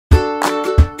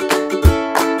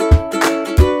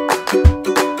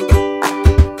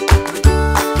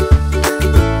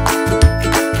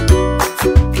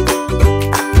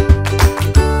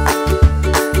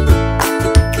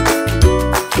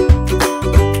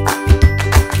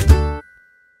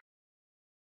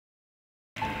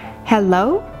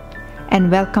Hello, and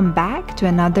welcome back to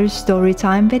another story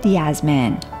time with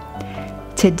Yasmin.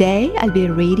 Today I'll be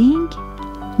reading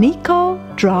Niko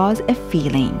Draws a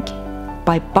Feeling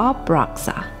by Bob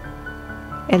Raczka.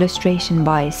 Illustration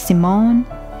by Simone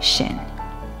Shin.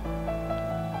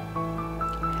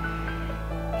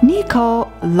 Niko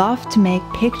loved to make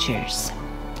pictures.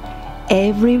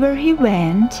 Everywhere he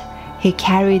went, he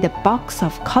carried a box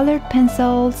of colored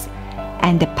pencils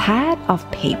and a pad of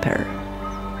paper.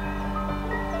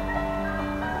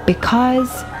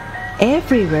 Because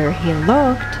everywhere he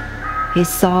looked, he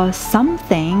saw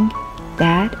something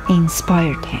that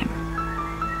inspired him.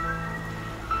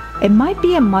 It might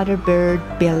be a mother bird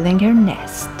building her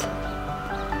nest,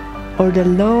 or the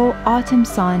low autumn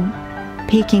sun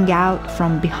peeking out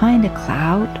from behind a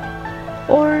cloud,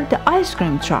 or the ice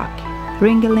cream truck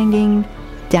ring-a-linging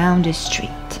down the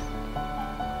street.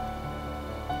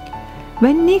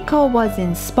 When Niko was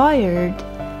inspired,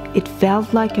 it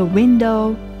felt like a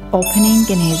window opening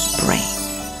in his brain.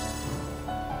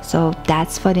 So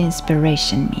that's what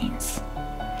inspiration means.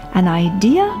 An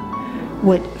idea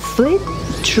would flit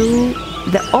through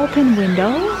the open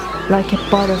window like a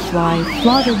butterfly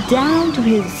flutter down to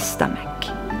his stomach,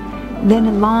 then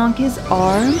along his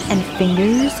arm and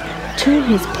fingers to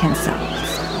his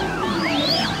pencils,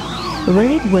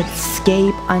 where it would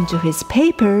escape onto his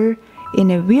paper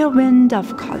in a whirlwind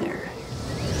of color.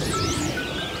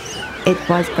 It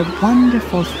was a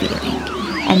wonderful feeling,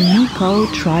 and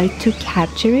Niko tried to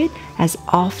capture it as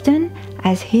often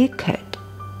as he could.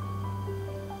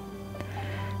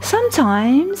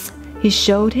 Sometimes he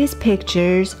showed his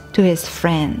pictures to his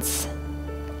friends.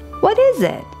 "What is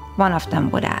it?" one of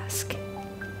them would ask.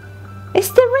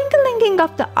 "It's the ring-a-linging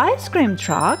of the ice cream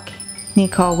truck,"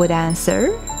 Niko would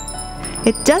answer.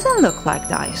 "It doesn't look like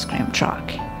the ice cream truck,"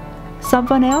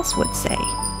 someone else would say.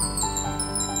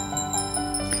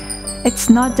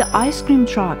 "It's not the ice cream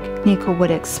truck," Niko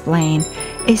would explain.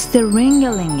 "It's the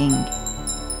ring-a-linging."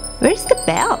 "Where's the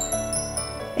bell?"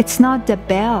 "It's not the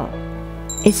bell.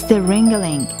 It's the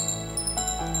ring-a-ling."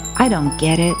 "I don't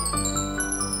get it."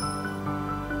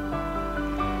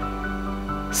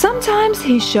 Sometimes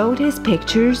he showed his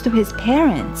pictures to his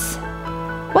parents.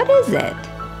 "What is it?"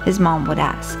 his mom would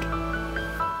ask.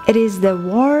 "It is the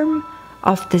warmth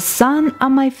of the sun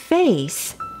on my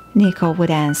face," Niko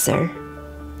would answer.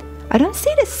 "I don't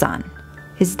see the sun,"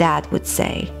 his dad would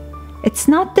say. "It's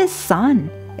not the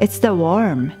sun, it's the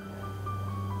worm."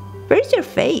 "Where's your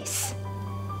face?"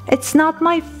 "It's not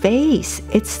my face,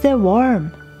 it's the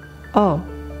worm." "Oh."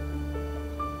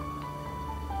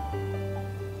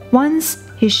 Once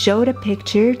he showed a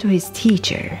picture to his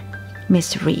teacher,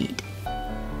 Miss Reed.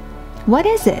 "What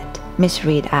is it?" Miss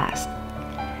Reed asked.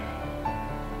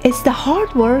 "It's the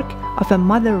hard work of a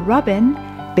mother robin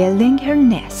building her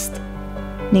nest,"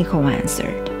 Niko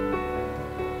answered.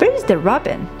 "Where's the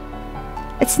robin?"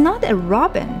 "It's not a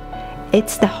robin,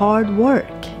 it's the hard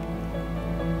work."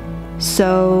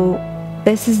 "So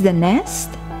this is the nest?"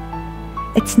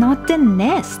 "It's not the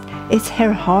nest, it's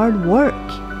her hard work."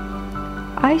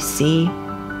 "I see."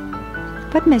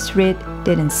 But Miss Reed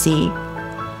didn't see.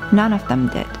 None of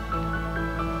them did.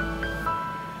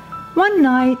 One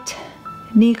night,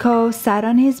 Niko sat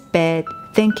on his bed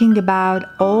thinking about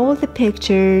all the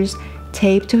pictures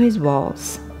taped to his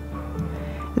walls.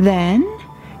 Then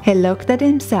he looked at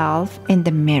himself in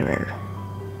the mirror.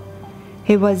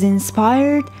 He was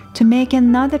inspired to make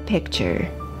another picture,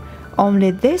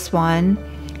 only this one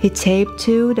he taped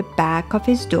to the back of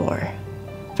his door,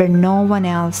 where no one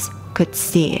else could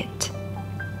see it.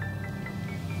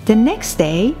 The next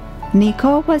day,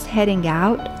 Niko was heading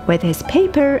out with his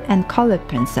paper and colored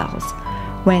pencils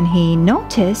when he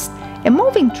noticed a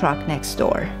moving truck next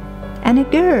door and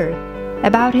a girl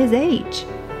about his age.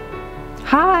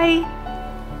 "Hi,"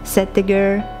 said the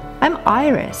girl. "I'm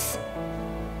Iris."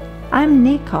 "I'm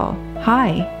Niko.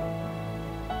 Hi."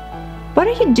 "What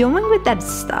are you doing with that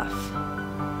stuff?"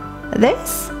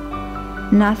 "This?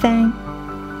 Nothing."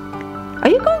 "Are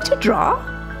you going to draw?"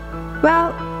 "Well,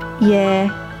 yeah,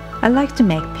 I like to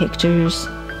make pictures."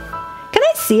 "Can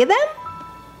I see them?"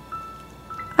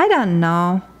 "I don't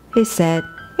know," he said.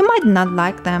 "You might not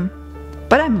like them,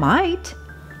 but I might,"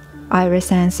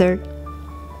 Iris answered.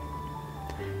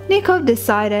 Niko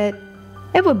decided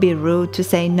it would be rude to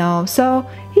say no, so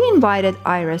he invited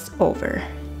Iris over.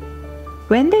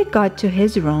 When they got to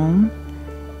his room,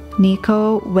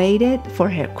 Niko waited for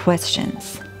her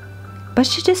questions, but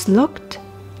she just looked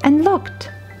and looked.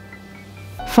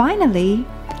 Finally,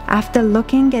 after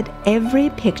looking at every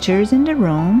pictures in the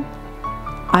room,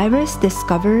 Iris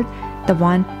discovered the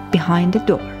one behind the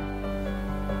door.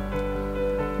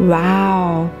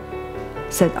 "Wow,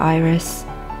 said Iris.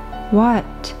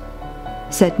 What?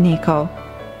 Said Niko.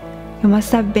 You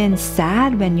must have been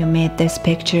sad when you made this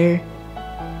picture.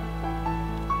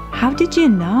 How did you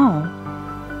know?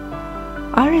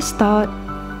 Iris thought,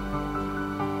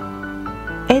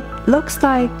 it looks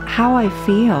like how I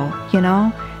feel,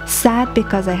 sad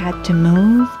because I had to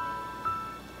move.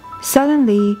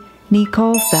 Suddenly,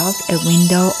 Niko felt a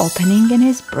window opening in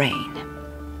his brain.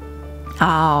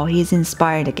 Oh, he's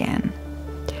inspired again.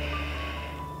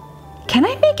 Can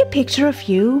I make a picture of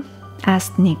you?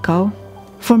 Asked Niko.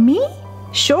 For me?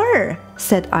 Sure,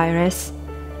 said Iris.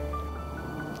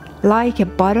 Like a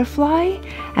butterfly,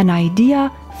 an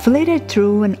idea flitted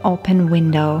through an open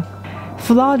window,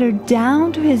 fluttered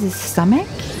down to his stomach,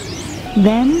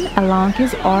 then along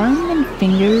his arm and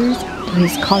fingers to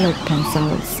his colored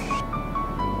pencils.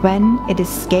 When it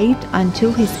escaped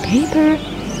onto his paper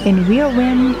in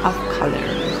whirlwind of color.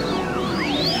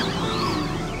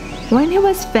 When he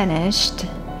was finished,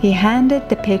 he handed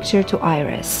the picture to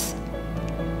Iris.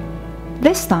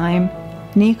 This time,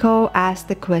 Niko asked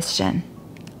the question,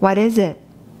 "What is it?"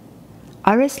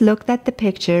 Iris looked at the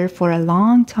picture for a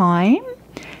long time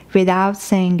without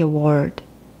saying a word.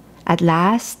 At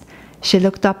last, she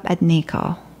looked up at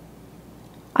Niko.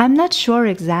 "I'm not sure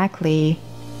exactly,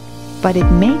 but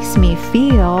it makes me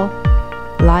feel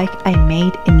like I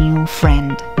made a new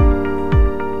friend."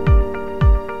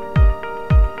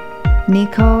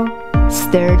 Niko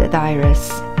stared at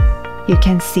Iris. "You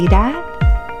can see that?"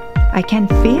 "I can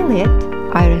feel it,"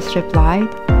 Iris replied.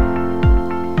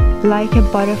 "Like a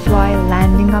butterfly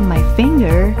landing on my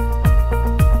finger."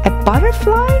 "A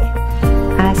butterfly?"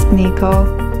 asked Niko.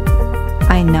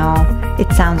 "I know,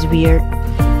 it sounds weird."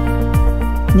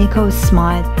 Niko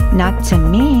smiled. "Not to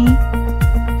me."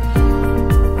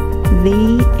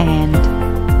 The end.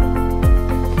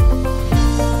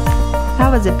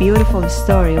 That was a beautiful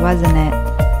story, wasn't it?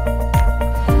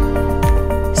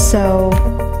 So,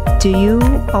 do you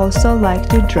also like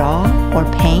to draw or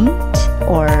paint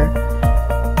or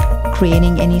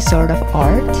creating any sort of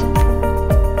art?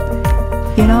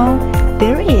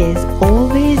 There is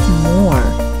always more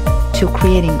to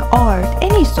creating art,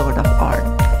 any sort of art,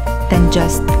 than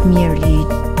just merely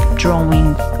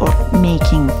drawing or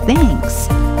making things.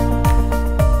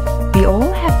 We all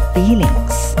have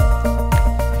feelings,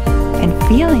 and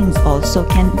feelings also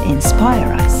can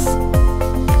inspire us.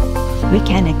 We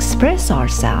can express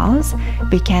ourselves,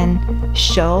 we can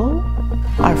show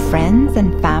our friends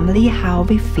and family how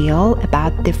we feel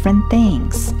about different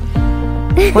things.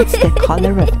 What's the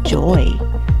color of joy?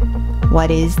 What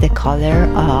is the color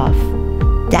of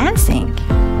dancing?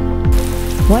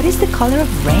 What is the color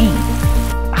of rain?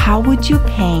 How would you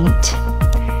paint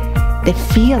the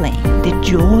feeling, the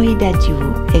joy that you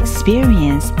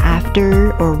experience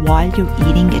after or while you're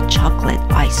eating a chocolate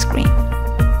ice cream?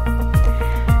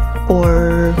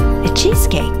 Or a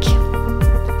cheesecake?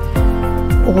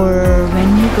 Or when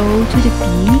you go to the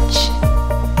beach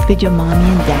with your mommy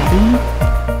and daddy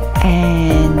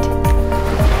and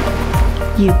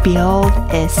you build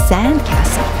a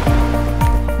sandcastle?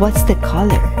 What's the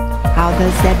color? How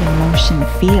does that emotion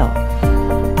feel?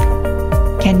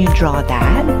 Can you draw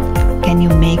that? Can you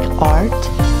make art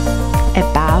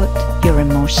about your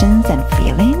emotions and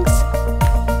feelings?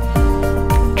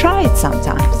 Try it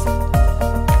sometimes.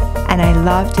 And I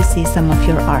love to see some of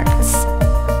your arts.